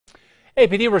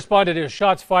APD responded to a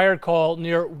shots fired call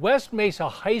near West Mesa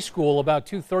High School about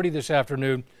 2:30 this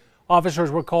afternoon. Officers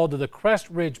were called to the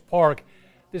Cedar Ridge Park.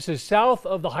 This is south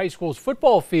of the high school's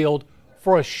football field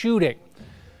for a shooting.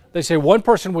 They say one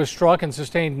person was struck and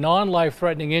sustained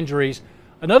non-life-threatening injuries.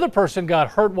 Another person got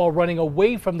hurt while running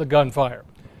away from the gunfire.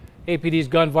 APD's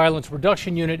Gun Violence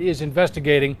Reduction Unit is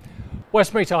investigating.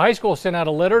 West Mesa High School sent out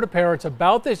a letter to parents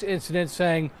about this incident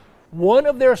saying one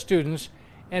of their students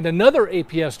and another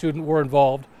APS student were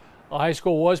involved. The high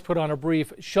school was put on a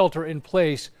brief shelter in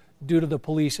place due to the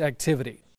police activity.